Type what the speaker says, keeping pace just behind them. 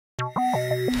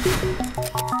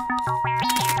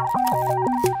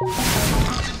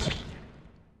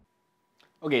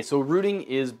Okay, so rooting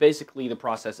is basically the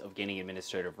process of gaining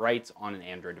administrative rights on an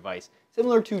Android device,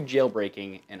 similar to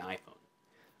jailbreaking an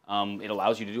iPhone. It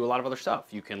allows you to do a lot of other stuff.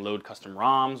 You can load custom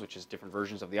ROMs, which is different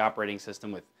versions of the operating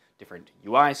system with different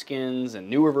UI skins and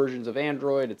newer versions of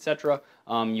Android, etc.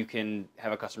 You can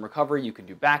have a custom recovery, you can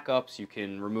do backups, you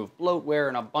can remove bloatware,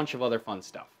 and a bunch of other fun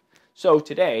stuff. So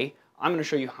today, I'm going to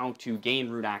show you how to gain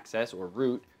root access, or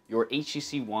root, your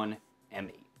HTC One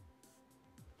M8.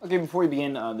 Okay, before we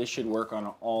begin, this should work on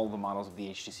all the models of the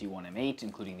HTC One M8,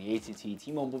 including the AT&T,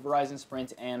 T-Mobile, Verizon,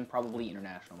 Sprint, and probably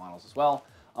international models as well.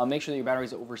 Make sure that your battery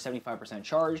is over 75%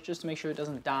 charged, just to make sure it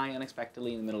doesn't die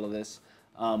unexpectedly in the middle of this.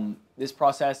 This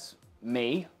process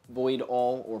may void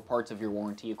all or parts of your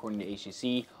warranty according to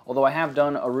HTC, although I have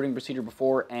done a rooting procedure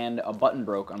before and a button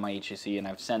broke on my HTC, and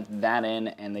I've sent that in,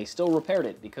 and they still repaired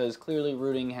it, because clearly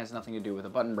rooting has nothing to do with a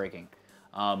button breaking.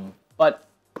 But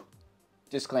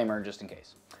disclaimer, just in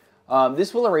case.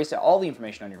 This will erase all the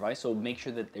information on your device, so make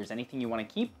sure that there's anything you want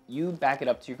to keep, you back it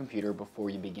up to your computer before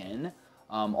you begin.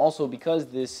 Also, because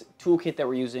this toolkit that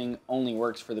we're using only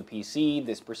works for the PC,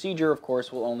 this procedure, of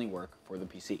course, will only work for the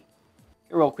PC.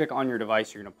 Okay, real quick, on your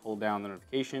device, you're going to pull down the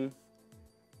notification,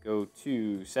 go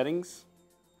to Settings,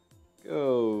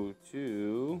 go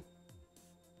to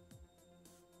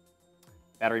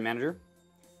Battery Manager,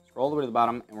 scroll all the way to the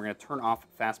bottom, and we're going to turn off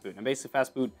Fast Boot. Now, basically,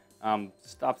 Fast Boot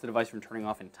stops the device from turning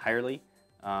off entirely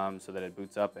so that it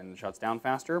boots up and shuts down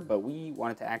faster, but we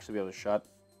want it to actually be able to shut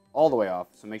all the way off,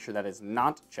 so make sure that is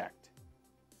not checked.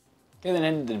 Okay, then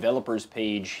head to the developers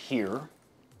page here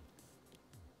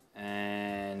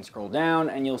and scroll down,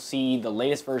 and you'll see the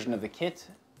latest version of the kit.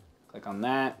 Click on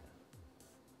that.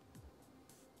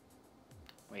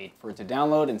 Wait for it to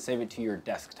download and save it to your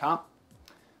desktop.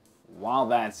 While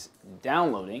that's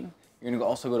downloading, you're going to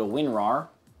also go to WinRAR,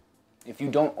 if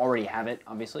you don't already have it,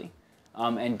 obviously,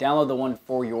 and download the one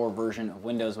for your version of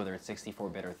Windows, whether it's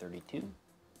 64-bit or 32.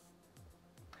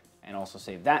 And also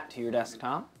save that to your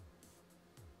desktop.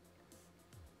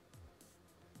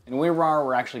 In WinRAR,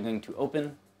 we're actually going to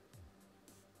open.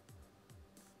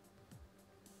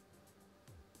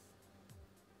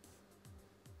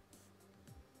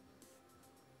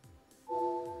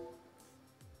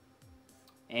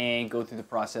 And go through the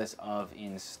process of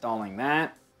installing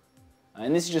that.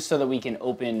 And this is just so that we can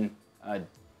open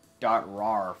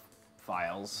 .rar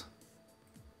files.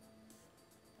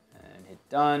 And hit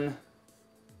done.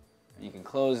 And you can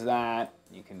close that.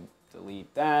 You can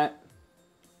delete that.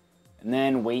 And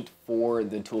then wait for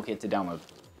the toolkit to download.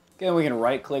 Okay, then we can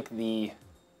right-click the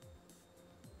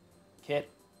kit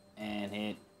and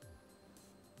hit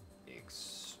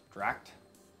extract.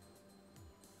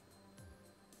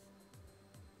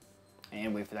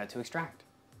 And wait for that to extract.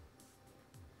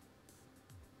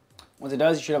 Once it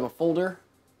does, you should have a folder.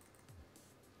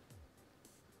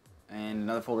 And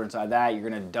another folder inside that. You're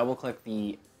going to double-click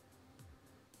the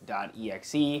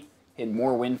 .exe, hit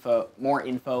more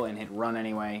info, and hit run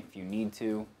anyway if you need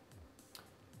to.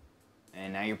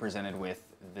 And now you're presented with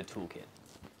the toolkit.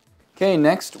 Okay,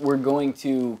 next we're going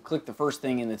to click the first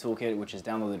thing in the toolkit, which is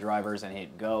download the drivers, and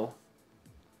hit go.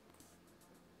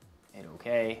 Hit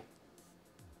OK.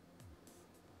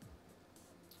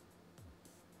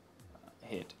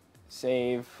 Hit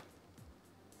save.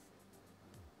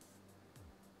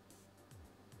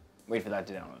 Wait for that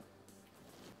to download.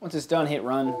 Once it's done, hit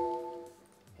run.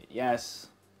 Hit yes.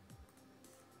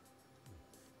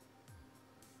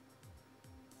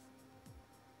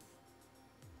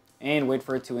 And wait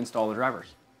for it to install the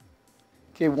drivers.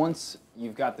 Okay, once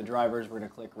you've got the drivers, we're going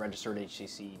to click registered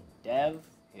HTC dev,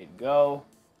 hit go.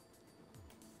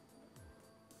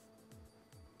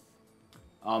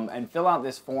 And fill out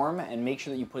this form and make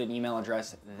sure that you put an email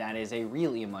address that is a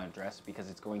real email address, because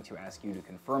it's going to ask you to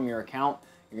confirm your account.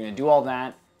 You're going to do all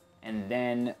that and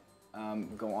then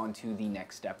go on to the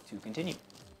next step to continue.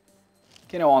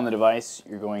 Okay, now on the device,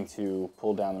 you're going to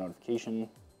pull down the notification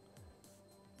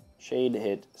shade,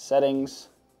 hit settings,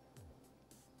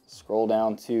 scroll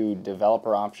down to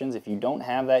developer options. If you don't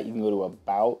have that, you can go to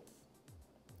about,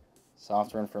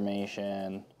 software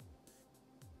information,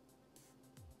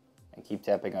 and keep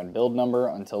tapping on build number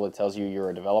until it tells you you're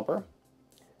a developer.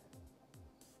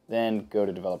 Then go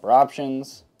to developer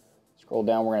options, scroll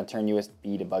down, we're going to turn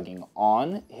USB debugging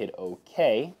on, hit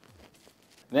OK.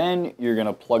 Then you're going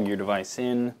to plug your device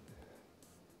in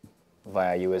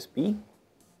via USB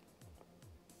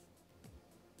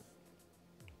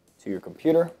to your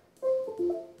computer.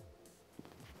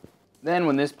 Then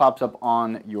when this pops up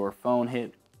on your phone,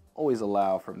 hit always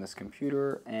allow from this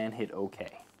computer and hit OK.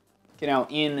 Okay, now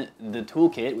in the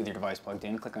toolkit with your device plugged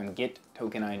in, click on Get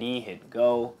Token ID, hit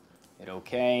Go, hit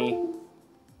OK.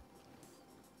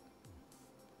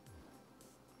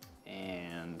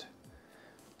 And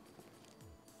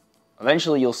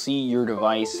eventually you'll see your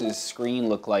device's screen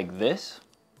look like this.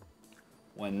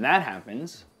 When that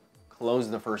happens, close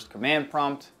the first command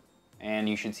prompt, and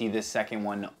you should see this second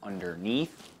one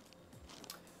underneath.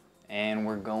 And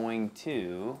we're going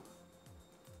to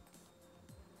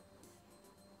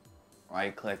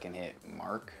right click and hit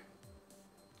mark.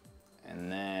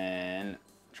 And then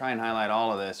try and highlight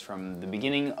all of this from the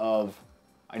beginning of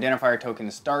identifier token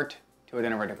start to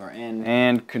identifier token end.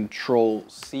 And Control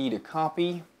C to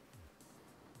copy.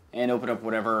 And open up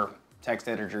whatever text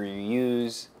editor you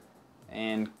use.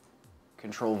 And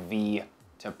Control V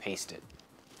to paste it.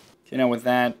 Okay, now with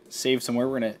that saved somewhere,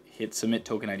 we're going to hit Submit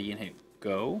Token ID and hit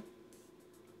Go.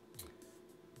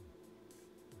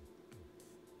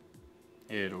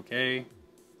 Hit OK.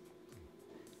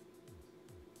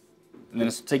 And then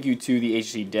this will take you to the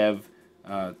HTC Dev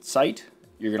site.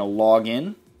 You're going to log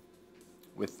in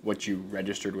with what you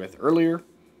registered with earlier.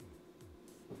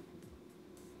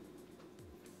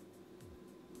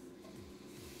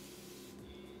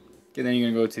 Okay, then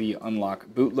you're going to go to the Unlock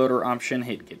Bootloader option,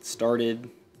 hit Get Started.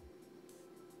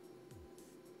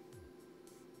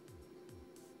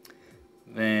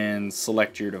 Then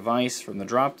select your device from the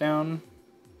drop-down.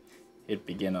 Hit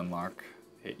Begin Unlock,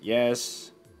 hit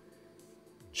Yes.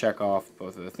 Check off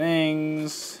both of the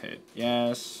things, hit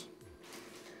Yes.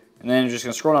 And then you're just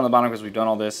going to scroll down the bottom because we've done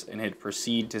all this and hit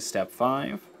Proceed to Step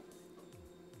 5.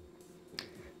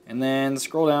 And then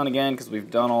scroll down again because we've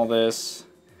done all this.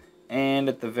 And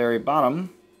at the very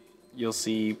bottom, you'll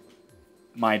see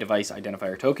My Device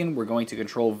Identifier Token. We're going to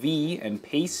Control V and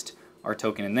paste our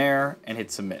token in there and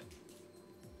hit Submit.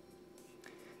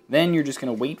 Then you're just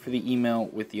going to wait for the email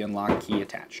with the unlock key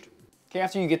attached. Okay,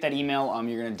 after you get that email,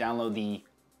 you're going to download the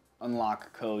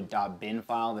unlockcode.bin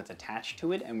file that's attached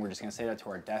to it, and we're just going to save that to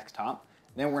our desktop.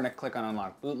 Then we're going to click on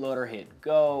Unlock Bootloader, hit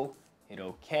Go, hit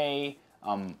OK.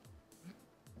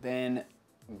 Then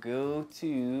go to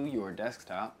your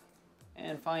desktop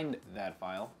and find that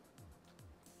file.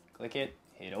 Click it,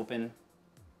 hit Open.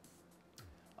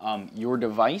 Your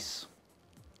device,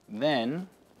 then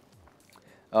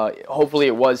hopefully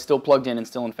it was still plugged in and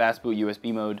still in fast boot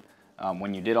USB mode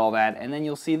when you did all that, and then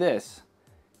you'll see this.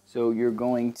 So you're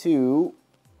going to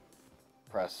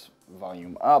press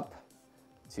volume up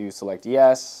to select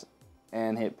yes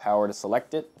and hit power to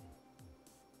select it,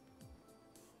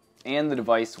 and the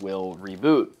device will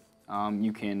reboot.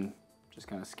 You can just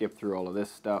kind of skip through all of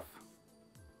this stuff,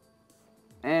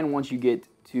 and once you get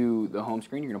to the home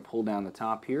screen, you're going to pull down the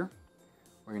top here.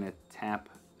 We're going to tap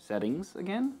Settings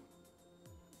again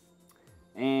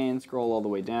and scroll all the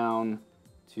way down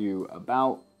to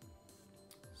About,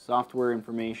 Software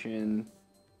Information,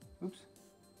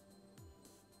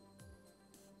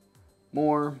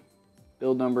 More,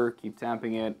 Build Number, keep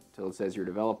tapping it till it says your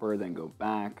developer, then go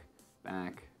back,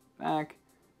 back, back,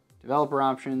 Developer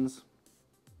Options,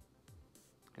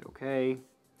 hit OK.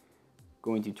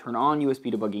 Going to turn on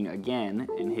USB debugging again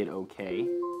and hit OK.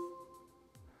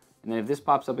 And then if this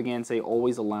pops up again, say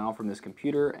always allow from this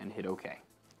computer and hit OK.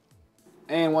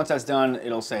 And once that's done,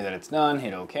 it'll say that it's done,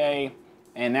 hit OK,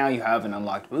 and now you have an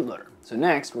unlocked bootloader. So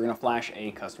next, we're going to flash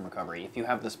a custom recovery. If you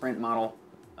have the Sprint model,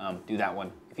 do that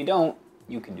one. If you don't,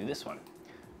 you can do this one.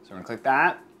 So we're going to click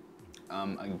that.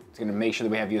 It's going to make sure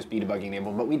that we have USB debugging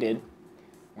enabled, but we did.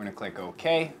 We're going to click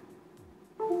OK.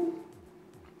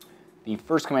 The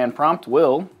first command prompt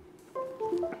will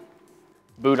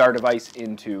boot our device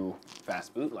into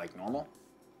fast boot like normal.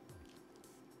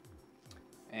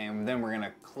 And then we're going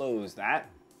to close that.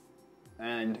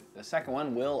 And the second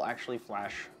one will actually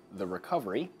flash the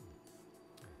recovery.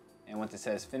 And once it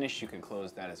says finish, you can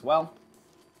close that as well.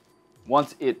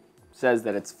 Once it says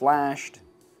that it's flashed,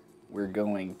 we're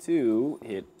going to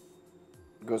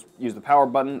use the power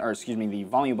button, or excuse me, the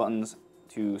volume buttons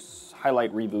to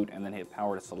highlight reboot and then hit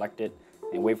power to select it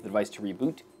and wait for the device to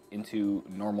reboot into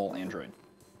normal Android.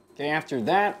 Okay, after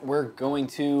that, we're going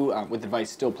to, with the device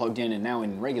still plugged in and now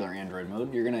in regular Android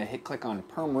mode, you're going to click on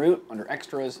Perm Root under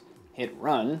Extras, hit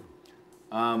Run.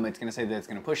 It's going to say that it's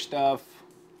going to push stuff.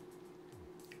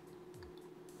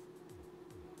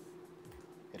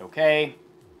 Hit OK.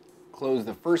 Close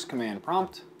the first command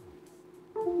prompt.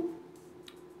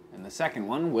 And the second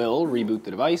one will reboot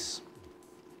the device,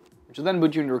 which will then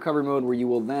boot you into recovery mode, where you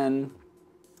will then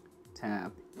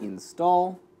tap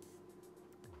Install.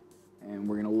 And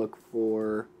we're going to look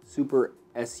for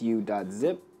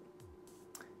SuperSU.zip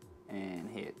and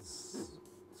hit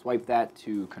swipe that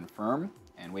to confirm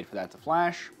and wait for that to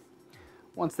flash.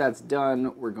 Once that's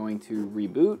done, we're going to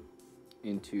reboot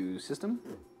into System.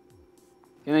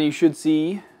 And then you should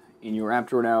see in your app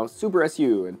drawer now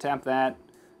SuperSU, and tap that,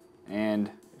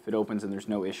 and if it opens and there's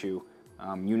no issue,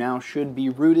 you now should be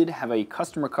rooted, have a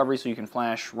custom recovery so you can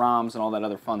flash ROMs and all that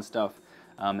other fun stuff,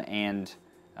 and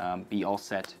be all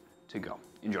set to go.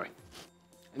 Enjoy.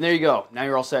 And there you go. Now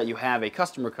you're all set. You have a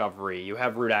custom recovery, you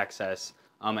have root access,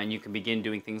 and you can begin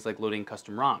doing things like loading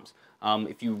custom ROMs.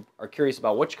 If you are curious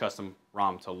about which custom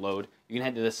ROM to load, you can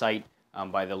head to the site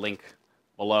by the link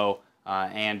below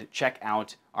and check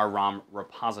out our ROM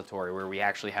repository, where we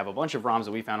actually have a bunch of ROMs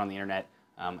that we found on the internet,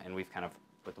 and we've kind of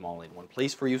put them all in one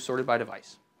place for you, sorted by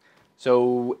device.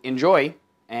 So enjoy,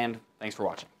 and thanks for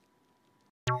watching.